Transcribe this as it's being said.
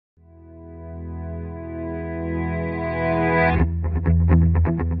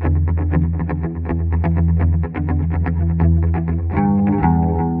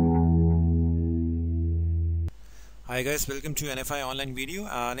Hi guys, welcome to NFI online video,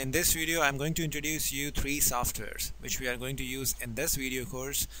 and in this video I'm going to introduce you three softwares which we are going to use in this video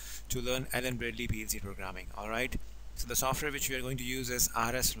course to learn Allen Bradley PLC programming. Alright, so the software which we are going to use is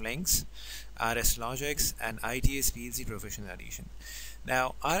RSLinx, RSLogix and ITS PLC Professional Edition.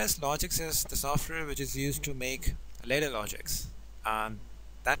 Now RSLogix is the software which is used to make ladder logics, and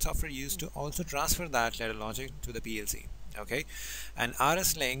that software used to also transfer that ladder logic to the PLC. Okay, and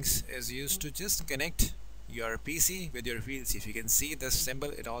RSLinx is used to just connect your PC with your PLC. If you can see this symbol,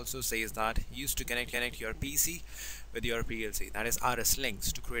 it also says that used to connect your PC with your PLC. That is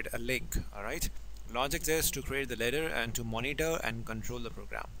RSLinx, to create a link. Alright, Logix is to create the ladder and to monitor and control the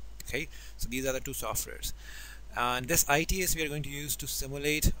program. Okay, so these are the two softwares, and this ITS we are going to use to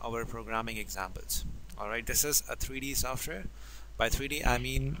simulate our programming examples. Alright, this is a 3D software. By 3D I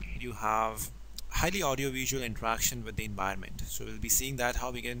mean you have highly audio-visual interaction with the environment. So we'll be seeing that how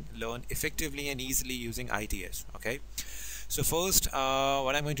we can learn effectively and easily using ITS. Okay, so first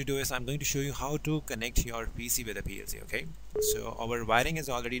what I'm going to do is I'm going to show you how to connect your PC with a PLC. Okay, so our wiring is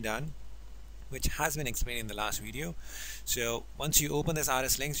already done, which has been explained in the last video. So once you open this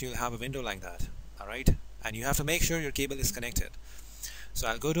RSLinx, you'll have a window like that. Alright, and you have to make sure your cable is connected. So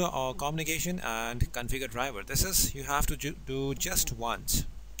I'll go to our communication and configure driver. This is you have to do just once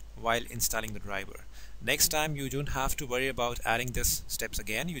while installing the driver. Next time you don't have to worry about adding these steps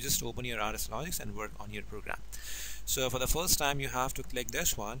again. You just open your RSLogix and work on your program. So for the first time you have to click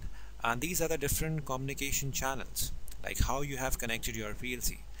this one, and these are the different communication channels, like how you have connected your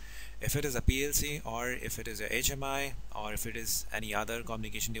PLC. If it is a PLC or if it is a HMI or if it is any other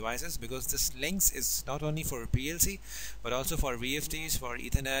communication devices, because this links is not only for PLC but also for VFDs, for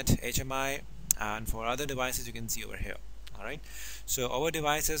Ethernet, HMI, and for other devices you can see over here. Alright, so our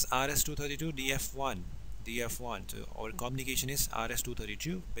device is RS232 DF1. So our communication is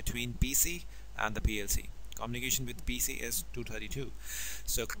RS232 between PC and the PLC. Communication with PC is 232.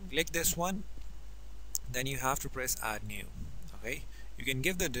 So click this one, then you have to press add new. Okay, you can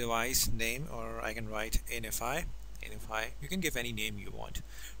give the device name, or I can write NFI. You can give any name you want.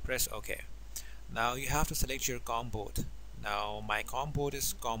 Press OK. Now you have to select your COM port. Now my COM port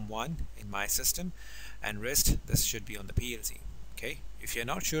is COM1 in my system, and rest this should be on the PLC. Okay, if you're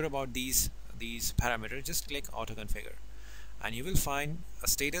not sure about these parameters, just click auto configure and you will find a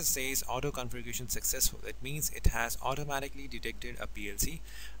status says auto configuration successful. It means it has automatically detected a PLC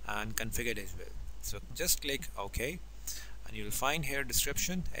and configured as well. So just click OK, and you will find here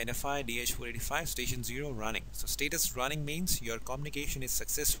description NFI DH485 station 0 running. So status running means your communication is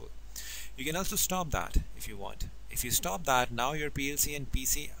successful. You can also stop that if you want. If you stop that, now your PLC and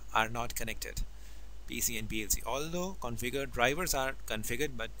PC are not connected. PC and PLC, although configured drivers are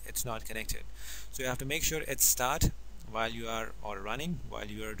configured, but it's not connected. So you have to make sure it's start while you are running while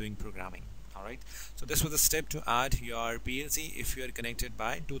you are doing programming. Alright, so this was the step to add your PLC if you are connected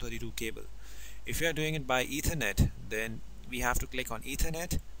by 232 cable. If you are doing it by Ethernet, then we have to click on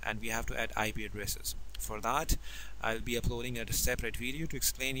Ethernet and we have to add IP addresses. For that I'll be uploading a separate video to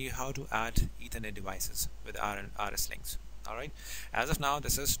explain you how to add Ethernet devices with RSLinx. Alright, as of now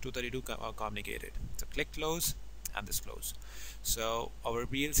this is 232 communicated. So click close and this close. So our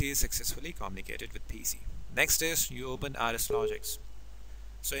PLC is successfully communicated with PC. Next is you open RSLogix.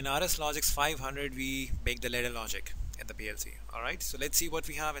 So in RSLogix 500 we make the ladder logic at the PLC. Alright, so let's see what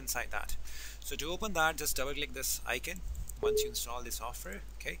we have inside that. So to open that, just double click this icon once you install the software.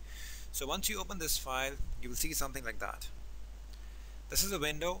 Okay, so once you open this file, you will see something like that. This is a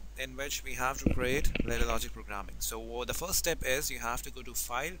window in which we have to create ladder logic programming. So the first step is you have to go to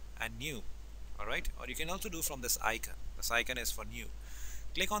file and new. Alright, or you can also do from this icon. This icon is for new.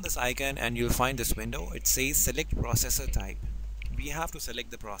 Click on this icon and you'll find this window. It says select processor type. We have to select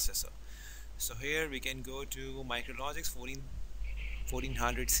the processor. So here we can go to Micrologix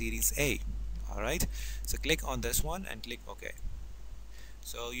 1400 series A. Alright, so click on this one and click OK.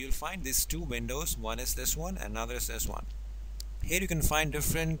 So you'll find these two windows. One is this one, another is this one. Here you can find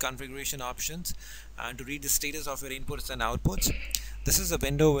different configuration options and to read the status of your inputs and outputs. This is a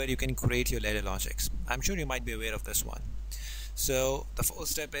window where you can create your ladder logics. I'm sure you might be aware of this one. So the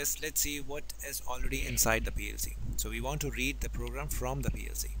first step is, let's see what is already inside the PLC. So we want to read the program from the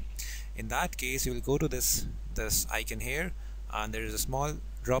PLC. In that case you will go to this icon here, and there is a small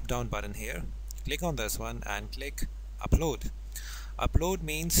drop down button here. Click on this one and click upload. Upload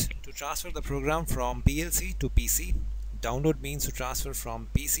means to transfer the program from PLC to PC. Download means to transfer from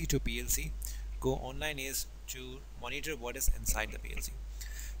PC to PLC. Go online is to monitor what is inside the PLC.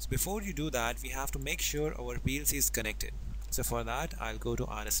 So before you do that, we have to make sure our PLC is connected. So for that I'll go to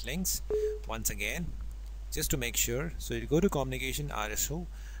RSLinx once again just to make sure. So you go to communication RSO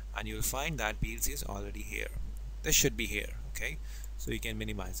and you'll find that PLC is already here. this should be here. Okay, so you can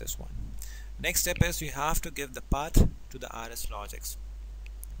minimize this one. Next step is you have to give the path to the RSLogix,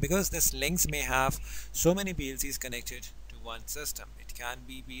 because this links may have so many PLCs connected to one system. It can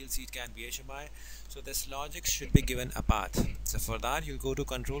be PLC, it can be HMI, so this Logix should be given a path. So for that you'll go to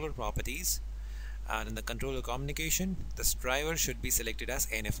controller properties, and in the controller communication this driver should be selected as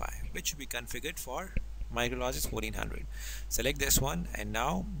NFI, which should be configured for Micrologix 1400. Select this one, and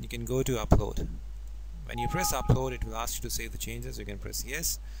now you can go to upload. When you press upload, it will ask you to save the changes. You can press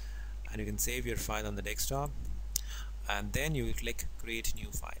yes, and you can save your file on the desktop, and then you will click create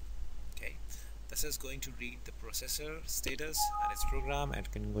new file. Okay, this is going to read the processor status and its program, and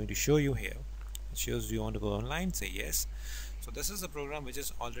I'm going to show you here. It shows you want to go online, say yes. So this is the program which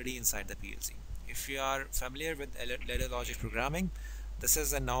is already inside the PLC. If you are familiar with ladder logic programming, this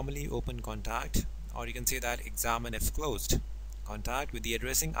is a normally open contact, or you can say that examine if closed contact with the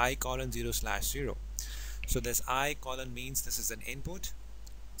addressing I:0/0. So this I colon means this is an input,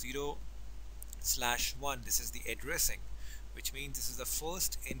 0/1 this is the addressing, which means this is the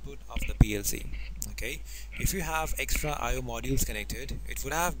first input of the PLC. Okay, if you have extra IO modules connected, it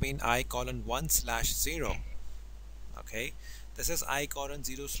would have been I:1/0. Okay, this is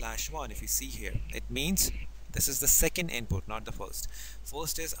I:0/1. If you see here, it means this is the second input, not the first.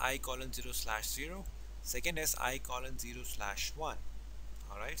 First is I:0/0, second is I:0/1.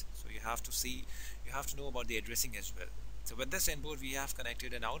 Alright, so you have to know about the addressing as well. So with this input we have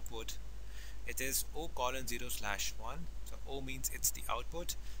connected an output. It is O:0/1. So O means it's the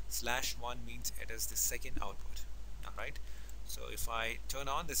output, /1 means it is the second output. Alright, so if I turn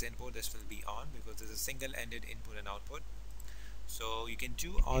on this input, this will be on because this is a single-ended input and output. So you can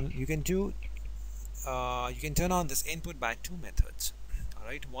turn on this input by two methods.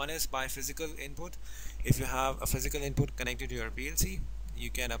 Alright, one is by physical input. If you have a physical input connected to your PLC, you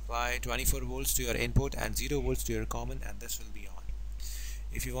can apply 24 volts to your input and 0 volts to your common, and this will be on.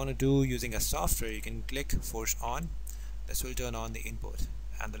 If you want to do using a software, you can click force on. This will turn on the input,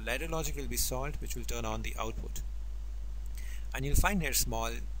 and the ladder logic will be solved, which will turn on the output. And you'll find here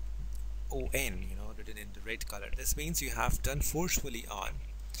small ON, written in the red color. This means you have turned forcefully on.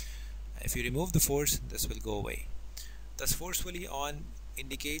 If you remove the force, this will go away. Thus forcefully on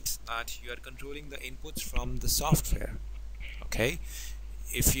indicates that you are controlling the inputs from the software. Okay,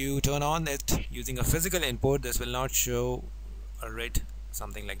 if you turn on it using a physical input, this will not show a red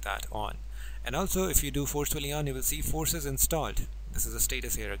something like that on. And also if you do forcefully on, you will see forces installed. This is the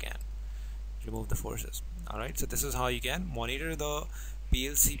status here again. Remove the forces. Alright, so this is how you can monitor the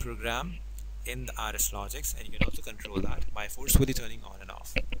PLC program in the RSLogix, and you can also control that by forcefully turning on and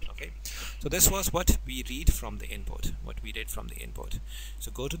off. Okay, so this was what we read from the input,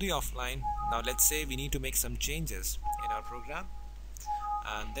 So go to the offline. Now let's say we need to make some changes in our program,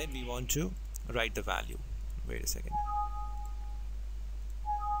 and then we want to write the value. Wait a second.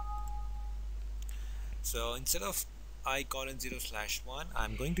 So instead of I:0/1,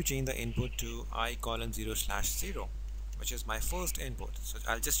 I'm going to change the input to I:0/0, which is my first input. So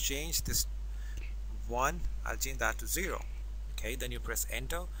I'll just change this 1, I'll change that to 0. Okay, then you press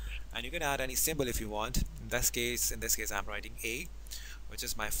enter, and you can add any symbol if you want. In this case I'm writing A, which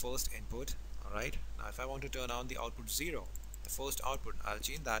is my first input. Alright, now if I want to turn on the output 0, the first output, I'll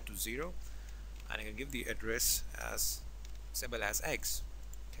change that to 0, and I can give the address as symbol as X.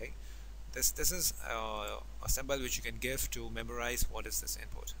 Okay, this is a symbol which you can give to memorize what is this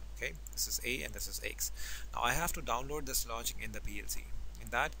input. Okay, this is A and this is X. Now I have to download this logic in the PLC. In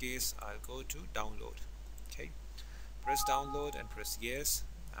that case, I'll go to download. Okay, press download and press yes,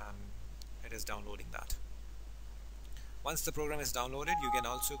 and it is downloading that. Once the program is downloaded, you can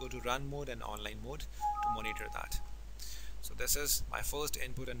also go to run mode and online mode to monitor that. So this is my first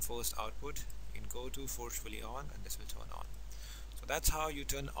input and first output. You can go to forcefully on, and this will turn on. So that's how you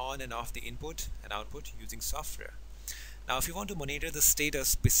turn on and off the input and output using software. Now if you want to monitor the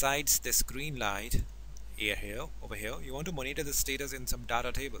status besides this green light over here, you want to monitor the status in some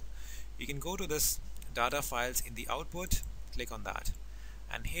data table. You can go to this data files in the output, click on that,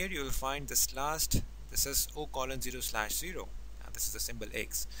 and here you will find this last. This is O:0/0, and this is the symbol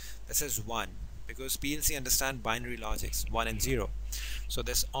X. This is 1 because PLC understand binary logics 1 and 0. So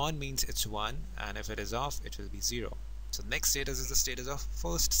this on means it's 1, and if it is off, it will be 0. So next status is the status of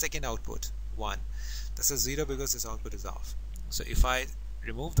second output 1. This is 0 because this output is off. So if I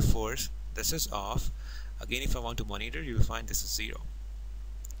remove the force, this is off. Again, if I want to monitor, you will find this is 0.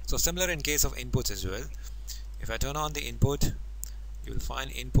 So similar in case of inputs as well. If I turn on the input, you will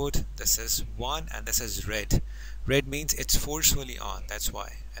find input, this is 1 and this is red. Red means it's forcefully on, that's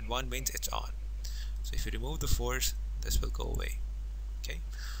why, and 1 means it's on. So if you remove the force, this will go away. Okay,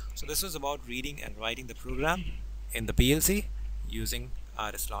 so this was about reading and writing the program in the PLC using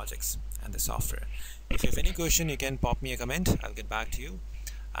RSLogix and the software. If you have any question, you can pop me a comment. I'll get back to you.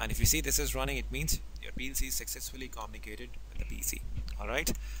 And if you see this is running, it means your PLC is successfully communicated with the PC.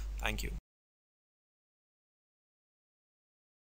 Alright, thank you.